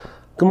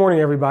Good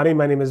morning, everybody.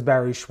 My name is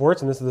Barry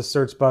Schwartz, and this is the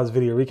Search Buzz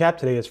video recap.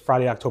 Today is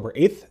Friday, October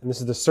 8th, and this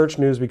is the search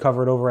news we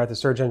covered over at the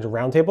Search Engine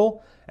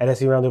Roundtable at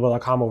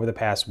seroundtable.com over the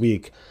past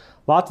week.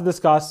 A lot to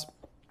discuss.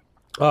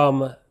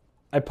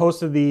 I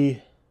posted the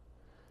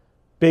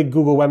big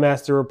Google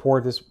Webmaster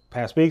Report this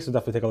past week, so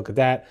definitely take a look at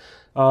that.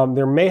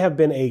 There may have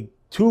been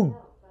two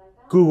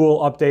Google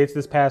updates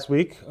this past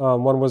week.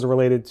 One was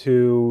related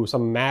to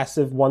some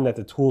massive one that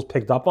the tools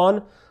picked up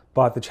on,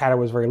 but the chatter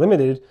was very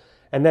limited.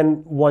 And then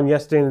one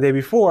yesterday and the day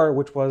before,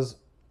 which was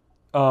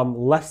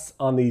less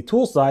on the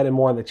tool side and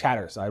more on the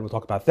chatter side. We'll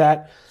talk about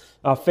that.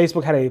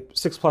 Facebook had a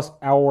 6+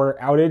 hour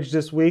outage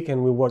this week,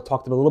 and we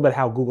talked a little bit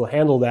how Google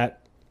handled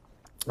that.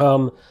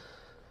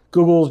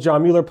 Google's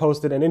John Mueller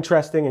posted an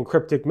interesting and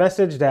cryptic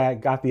message that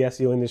got the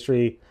SEO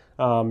industry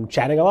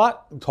chatting a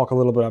lot. We'll talk a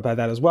little bit about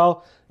that as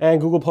well. And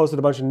Google posted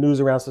a bunch of news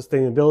around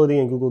sustainability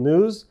in Google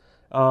News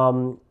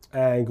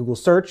and Google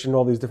Search and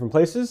all these different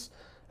places,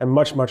 and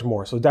much, much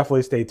more. So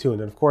definitely stay tuned.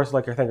 And of course, I'd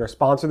like to thank our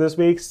sponsor this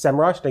week,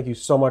 SEMrush. Thank you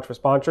so much for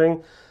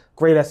sponsoring.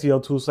 Great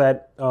SEO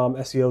toolset.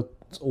 SEO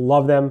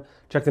love them.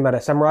 Check them out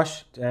at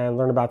SEMrush and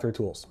learn about their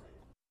tools.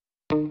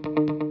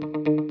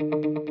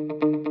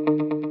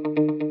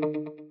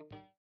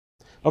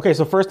 Okay,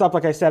 so first up,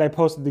 like I said, I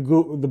posted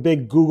the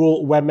big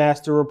Google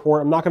Webmaster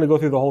Report. I'm not going to go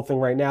through the whole thing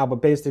right now, but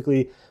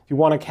basically, if you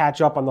want to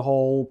catch up on the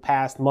whole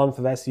past month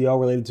of SEO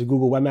related to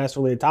Google Webmaster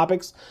related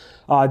topics,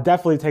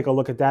 definitely take a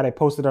look at that. I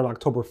posted on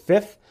October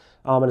 5th,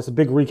 and it's a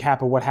big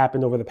recap of what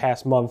happened over the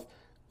past month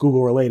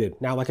Google related.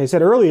 Now, like I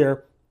said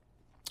earlier,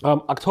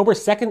 October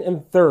 2nd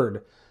and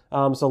 3rd,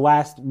 so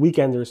last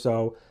weekend or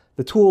so,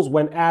 the tools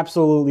went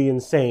absolutely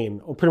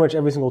insane. Pretty much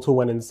every single tool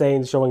went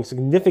insane, showing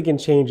significant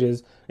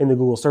changes in the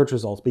Google search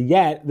results. But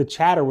yet, the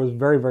chatter was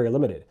very, very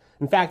limited.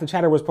 In fact, the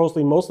chatter was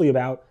mostly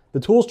about the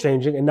tools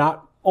changing and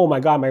not, oh my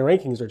God, my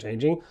rankings are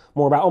changing.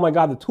 More about, oh my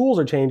God, the tools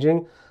are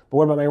changing. But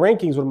what about my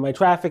rankings? What about my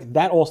traffic?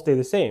 That all stayed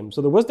the same.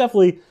 So there was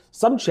definitely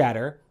some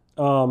chatter.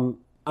 I'm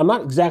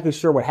not exactly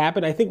sure what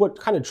happened. I think what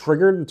kind of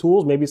triggered the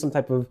tools, maybe some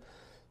type of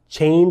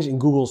change in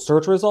Google's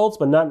search results,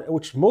 but not,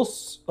 which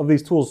most of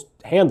these tools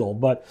handle.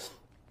 But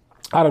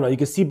I don't know, you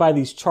can see by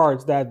these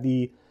charts that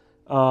the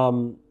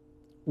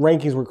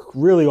rankings were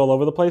really all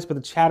over the place, but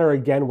the chatter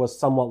again was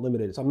somewhat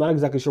limited. So I'm not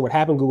exactly sure what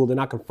happened. Google did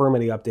not confirm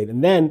any update.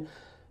 And then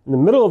in the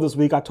middle of this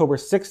week, October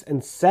 6th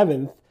and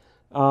 7th,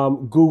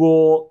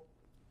 Google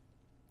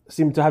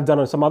seemed to have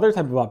done some other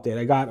type of update.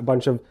 I got a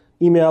bunch of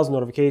emails,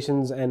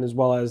 notifications, and as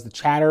well as the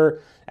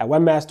chatter at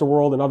Webmaster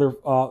World and other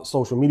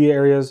social media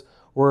areas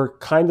were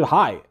kind of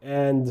high.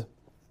 And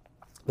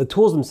the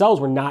tools themselves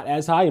were not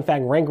as high. In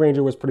fact, Rank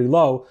Ranger was pretty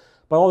low.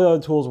 But all the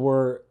other tools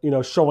were,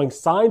 showing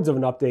signs of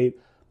an update,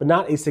 but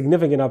not a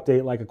significant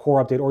update like a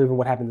core update or even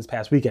what happened this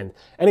past weekend.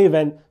 Any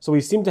event, so we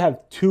seem to have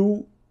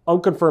two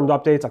unconfirmed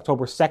updates,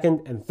 October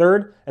 2nd and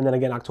 3rd, and then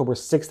again October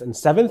 6th and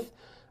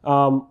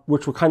 7th,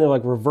 which were kind of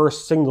like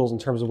reverse signals in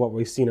terms of what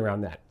we've seen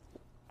around that.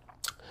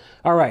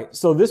 All right,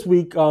 so this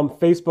week,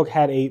 Facebook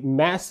had a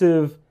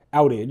massive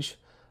outage.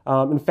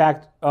 In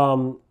fact,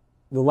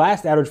 the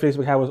last outage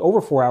Facebook had was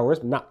over 4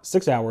 hours, not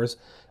 6 hours.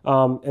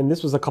 And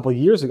this was a couple of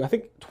years ago, I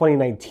think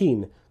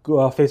 2019,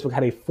 Facebook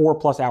had a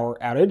 4+ hour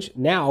outage.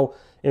 Now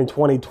in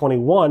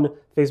 2021,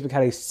 Facebook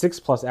had a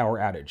 6+ hour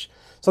outage.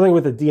 Something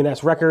with the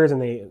DNS records,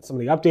 and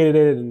somebody updated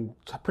it and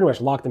pretty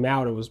much locked them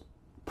out. It was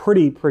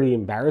pretty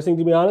embarrassing,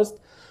 to be honest.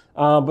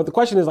 But the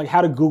question is, like,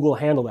 how did Google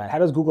handle that? How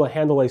does Google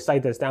handle a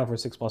site that's down for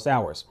 6+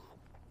 hours?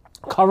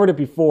 Covered it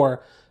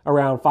before,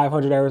 around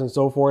 500 errors and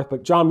so forth,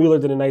 but John Mueller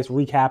did a nice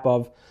recap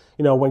of,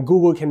 when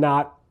Google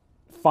cannot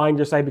find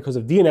your site because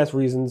of DNS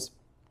reasons.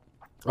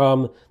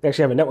 They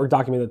actually have a network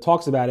document that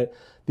talks about it.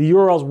 The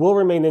URLs will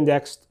remain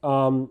indexed,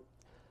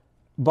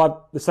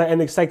 but the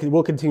site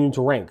will continue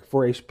to rank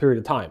for a period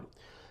of time.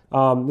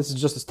 This is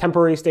just a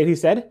temporary state, he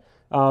said.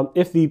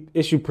 If the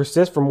issue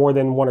persists for more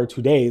than 1 or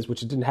 2 days,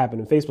 which it didn't happen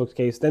in Facebook's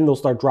case, then they'll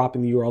start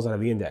dropping the URLs out of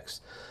the index.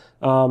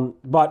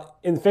 But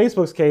in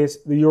Facebook's case,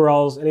 the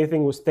URLs,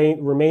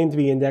 anything remained to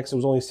be indexed. It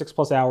was only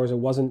 6+ hours. It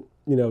wasn't,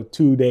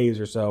 2 days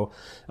or so,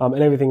 and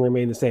everything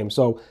remained the same.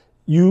 So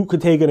you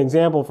could take an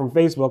example from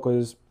Facebook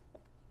was,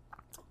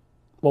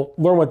 well,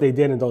 learn what they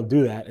did and don't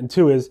do that. And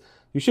 2 is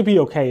you should be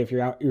okay if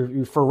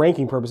you're for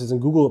ranking purposes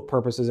and Google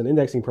purposes and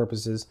indexing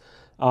purposes.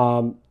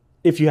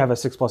 If you have a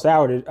 6+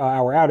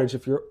 hour outage,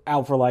 if you're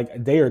out for like a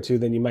day or 2,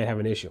 then you might have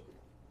an issue.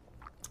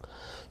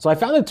 So I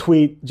found a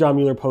tweet John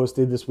Mueller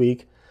posted this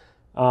week.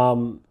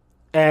 And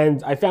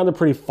I found it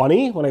pretty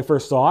funny when I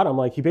first saw it. I'm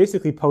like, he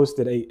basically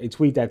posted a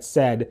tweet that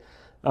said,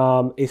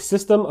 a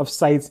system of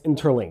sites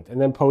interlinked,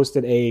 and then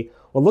posted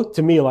what looked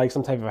to me like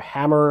some type of a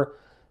hammer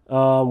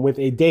with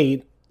a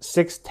date,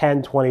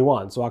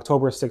 6/10/21. So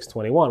October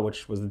 6/21,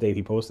 which was the date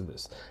he posted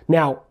this.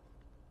 Now,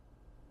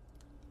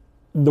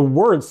 the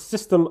word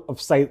system of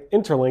site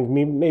interlinked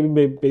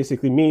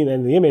basically mean,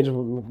 and the image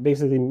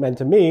basically meant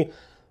to me,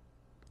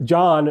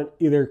 John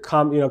either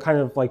kind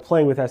of like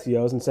playing with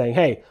SEOs and saying,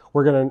 hey,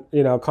 we're going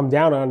to, come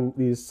down on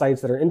these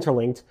sites that are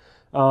interlinked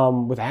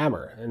with a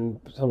hammer and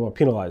someone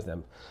penalized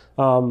them.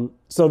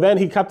 So then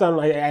he kept on,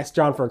 I asked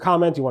John for a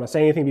comment. Do you want to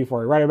say anything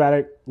before I write about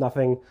it?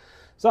 Nothing.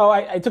 So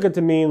I took it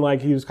to mean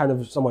like he was kind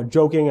of somewhat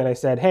joking, and I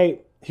said,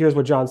 hey, here's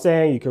what John's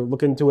saying. You could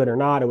look into it or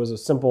not. It was a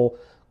simple,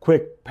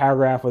 quick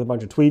paragraph with a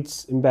bunch of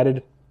tweets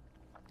embedded.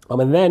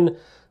 And then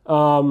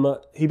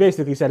he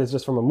basically said it's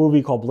just from a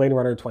movie called Blade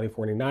Runner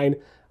 2049.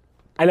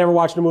 I never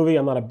watched the movie.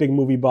 I'm not a big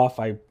movie buff.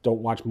 I don't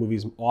watch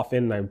movies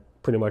often. I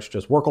pretty much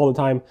just work all the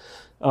time.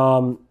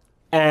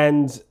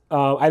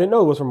 I didn't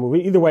know it was from a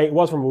movie. Either way, it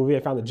was from a movie. I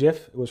found the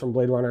GIF. It was from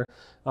Blade Runner.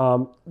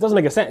 It doesn't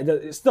make a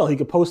sense. Still, he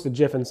could post the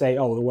GIF and say,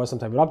 oh, there was some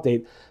type of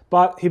update.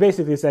 But he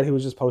basically said he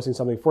was just posting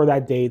something for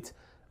that date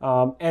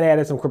and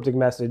added some cryptic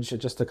message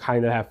just to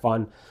kind of have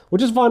fun,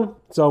 which is fun.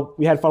 So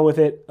we had fun with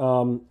it.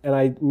 And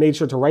I made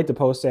sure to write the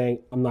post saying,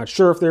 I'm not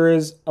sure if there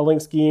is a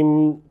link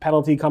scheme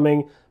penalty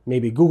coming.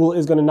 Maybe Google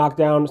is going to knock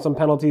down some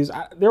penalties.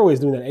 They're always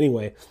doing that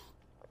anyway.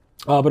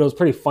 But it was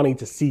pretty funny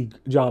to see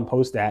John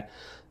post that.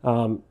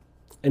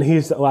 And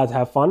he's allowed to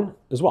have fun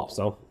as well,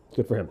 so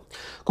good for him.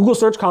 Google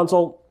Search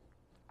Console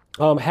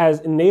has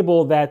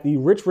enabled that the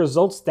rich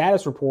results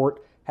status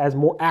report has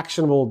more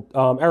actionable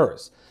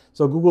errors.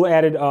 So Google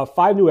added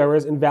 5 new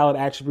errors: invalid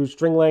attribute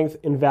string length,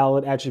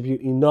 invalid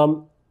attribute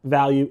enum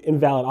value,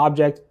 invalid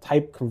object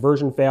type,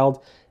 conversion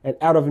failed, and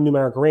out of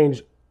numeric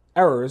range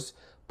errors.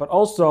 But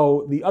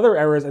also the other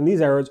errors, and these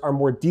errors are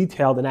more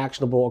detailed and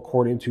actionable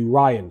according to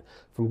Ryan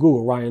from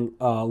Google, Ryan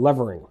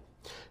Levering.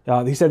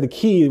 Ryan said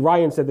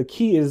the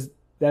key is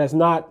that it's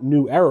not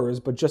new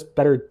errors, but just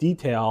better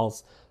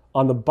details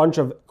on the bunch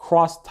of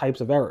cross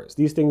types of errors.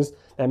 These things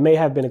that may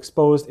have been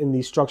exposed in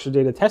the structured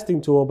data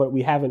testing tool, but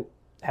we haven't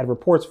had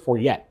reports for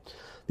yet.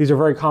 These are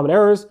very common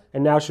errors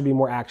and now should be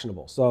more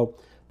actionable. So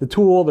the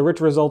tool, the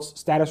rich results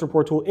status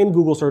report tool in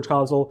Google Search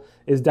Console,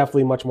 is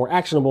definitely much more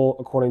actionable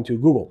according to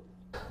Google.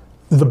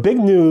 The big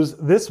news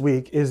this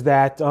week is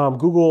that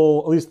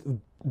Google, at least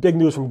big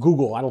news from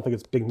Google, I don't think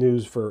it's big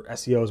news for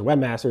SEOs or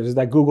webmasters, is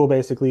that Google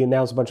basically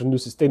announced a bunch of new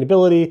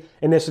sustainability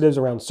initiatives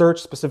around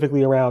search,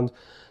 specifically around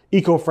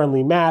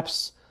eco-friendly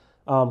maps,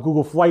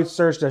 Google Flight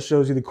Search that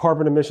shows you the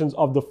carbon emissions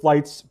of the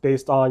flights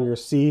based on your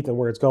seat and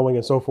where it's going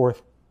and so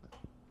forth.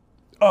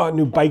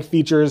 New bike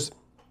features,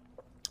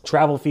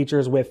 travel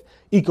features with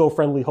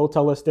eco-friendly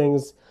hotel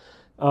listings.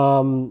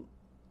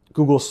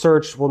 Google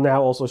Search will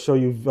now also show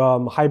you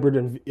hybrid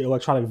and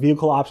electronic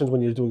vehicle options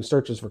when you're doing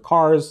searches for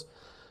cars.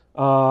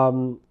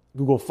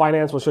 Google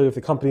Finance will show you if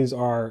the companies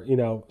are,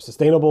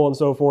 sustainable and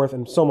so forth,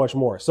 and so much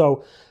more.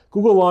 So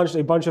Google launched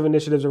a bunch of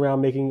initiatives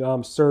around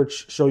making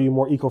search show you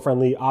more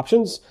eco-friendly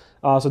options.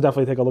 So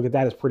definitely take a look at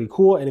that. It's pretty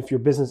cool. And if your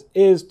business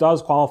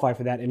does qualify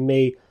for that, it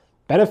may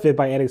benefit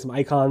by adding some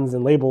icons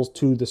and labels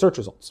to the search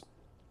results.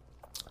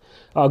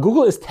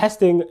 Google is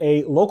testing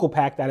a local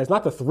pack that is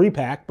not the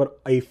 3-pack, but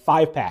a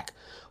 5-pack.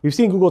 We've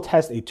seen Google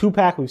test a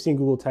 2-pack. We've seen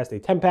Google test a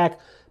 10-pack.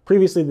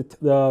 Previously,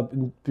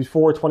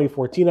 before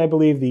 2014, I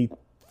believe, the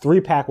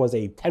 3-pack was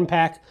a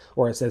 10-pack,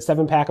 or it says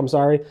 7-pack, I'm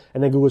sorry,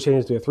 and then Google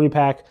changed it to a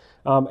 3-pack,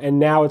 and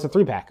now it's a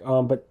 3-pack.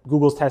 But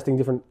Google's testing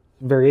different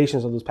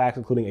variations of those packs,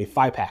 including a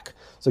 5-pack.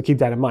 So keep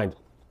that in mind.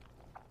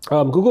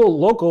 Google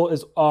Local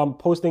is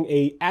posting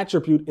a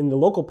attribute in the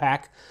local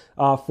pack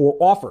for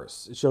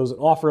offers. It shows an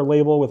offer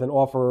label with an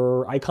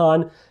offer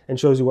icon and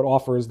shows you what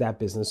offers that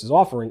business is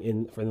offering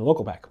in the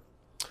local pack.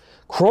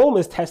 Chrome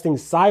is testing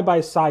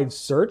side-by-side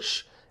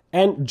search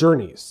and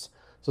journeys.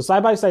 So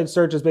side-by-side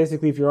search is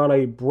basically if you're on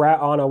a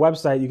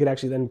website, you could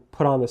actually then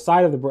put on the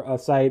side of the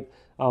site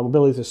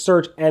ability to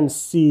search and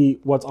see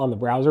what's on the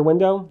browser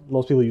window.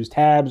 Most people use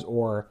tabs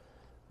or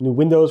new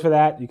windows for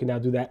that. You can now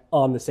do that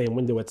on the same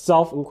window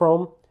itself in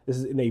Chrome. This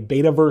is in a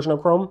beta version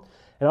of Chrome.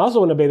 And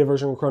also in a beta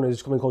version of Chrome is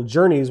something called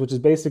Journeys, which is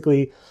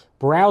basically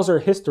browser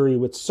history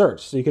with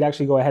search. So you could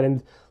actually go ahead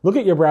and look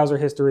at your browser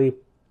history.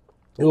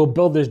 It will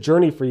build this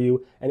journey for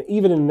you. And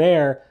even in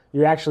there,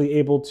 you're actually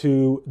able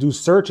to do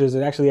searches.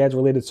 It actually adds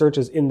related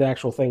searches in the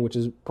actual thing, which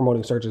is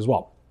promoting search as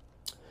well.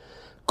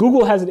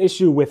 Google has an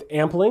issue with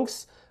AMP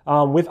links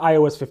with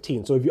iOS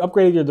 15. So if you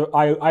upgraded your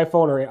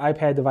iPhone or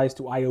iPad device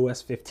to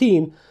iOS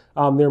 15,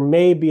 there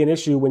may be an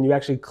issue when you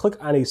actually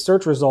click on a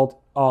search result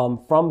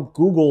from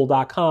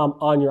google.com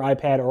on your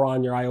iPad or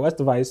on your iOS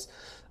device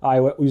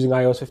using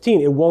iOS 15.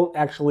 It won't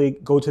actually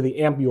go to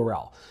the AMP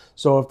URL.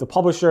 So if the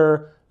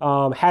publisher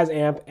has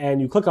AMP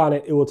and you click on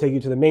it, it will take you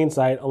to the main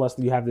site unless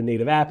you have the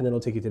native app, and then it'll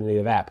take you to the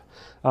native app.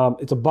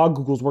 It's a bug.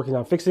 Google's working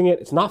on fixing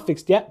it. It's not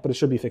fixed yet, but it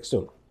should be fixed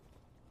soon.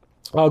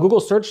 Google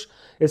Search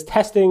is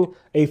testing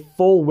a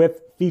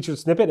full-width featured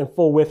snippet and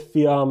full-width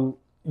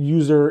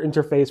user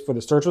interface for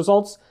the search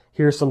results.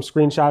 Here's some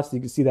screenshots. You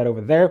can see that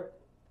over there.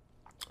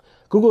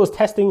 Google is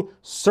testing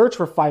search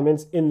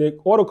refinements in the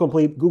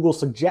autocomplete Google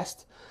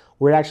Suggest,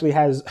 where it actually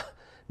has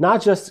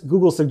not just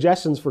Google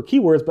suggestions for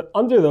keywords, but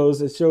under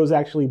those, it shows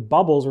actually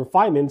bubbles,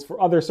 refinements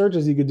for other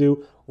searches you could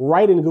do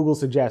right in Google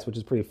Suggest, which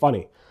is pretty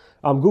funny.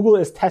 Google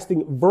is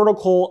testing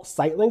vertical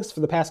site links for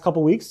the past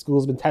couple weeks.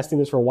 Google's been testing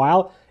this for a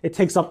while. It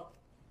takes up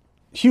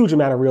a huge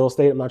amount of real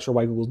estate. I'm not sure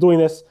why Google's doing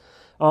this.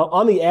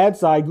 On the ad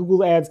side,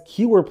 Google Ads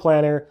Keyword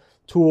Planner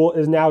tool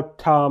is now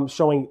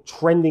showing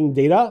trending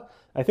data.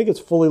 I think it's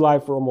fully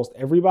live for almost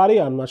everybody.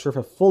 I'm not sure if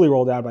it's fully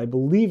rolled out, but I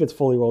believe it's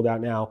fully rolled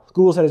out now.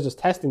 Google said it's just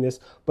testing this,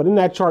 but in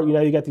that chart,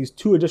 you get these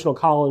two additional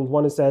columns.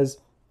 One, it says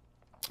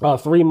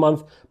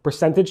 3-month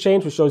percentage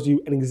change, which shows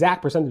you an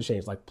exact percentage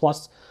change, like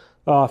plus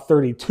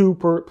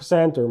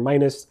 32% or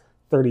minus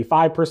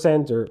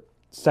 35% or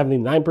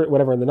 79%,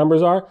 whatever the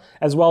numbers are,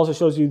 as well as it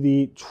shows you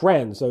the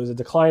trend. So is it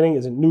declining,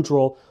 is it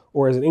neutral,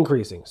 or is it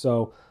increasing?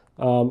 So,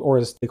 or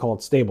as they call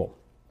it, stable.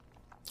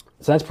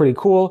 So that's pretty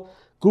cool.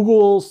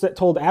 Google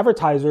told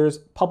advertisers,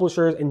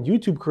 publishers, and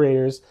YouTube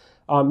creators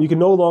you can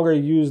no longer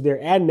use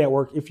their ad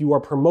network if you are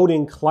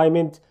promoting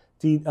climate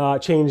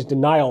change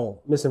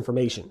denial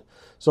misinformation.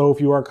 So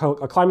if you are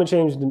a climate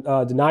change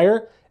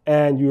denier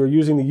and you're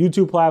using the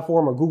YouTube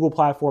platform or Google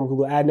platform,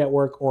 Google ad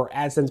network, or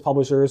AdSense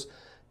publishers,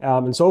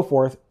 and so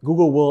forth,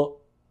 Google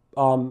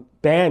will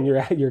ban your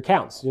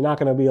accounts. You're not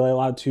going to be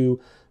allowed to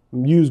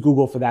use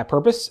Google for that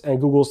purpose. And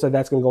Google said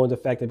that's going to go into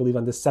effect, I believe,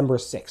 on December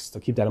 6th. So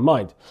keep that in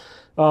mind.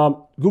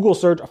 Google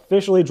Search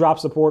officially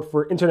dropped support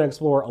for Internet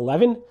Explorer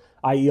 11.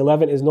 IE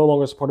 11 is no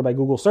longer supported by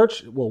Google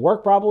Search. It will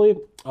work probably,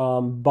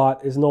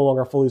 but is no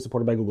longer fully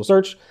supported by Google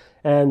Search.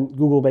 And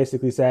Google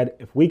basically said,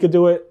 if we could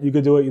do it, you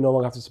could do it. You no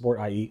longer have to support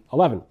IE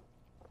 11.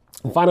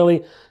 And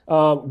finally,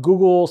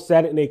 Google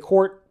said in a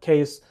court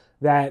case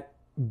that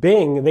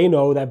Bing, they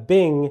know that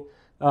Bing,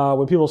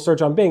 when people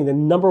search on Bing, the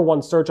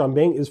 #1 search on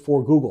Bing is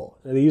for Google.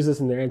 And they use this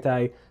in their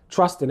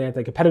antitrust and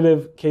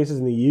anti-competitive cases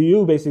in the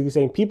EU, basically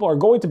saying people are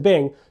going to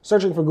Bing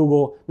searching for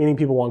Google, meaning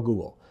people want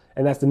Google.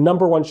 And that's the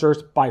 #1 search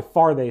by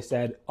far, they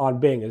said, on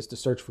Bing is to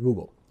search for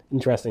Google.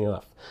 Interesting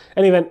enough.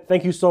 Anyway,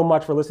 thank you so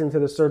much for listening to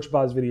the Search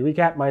Buzz video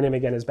recap. My name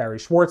again is Barry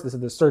Schwartz. This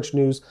is the Search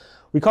News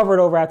we covered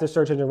over at the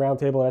Search Engine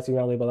Roundtable at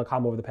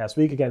seroundtable.com over the past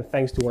week. Again,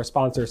 thanks to our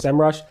sponsor,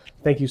 SEMrush.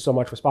 Thank you so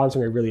much for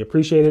sponsoring. I really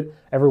appreciate it.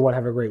 Everyone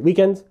have a great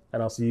weekend,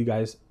 and I'll see you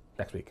guys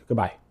next week.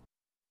 Goodbye.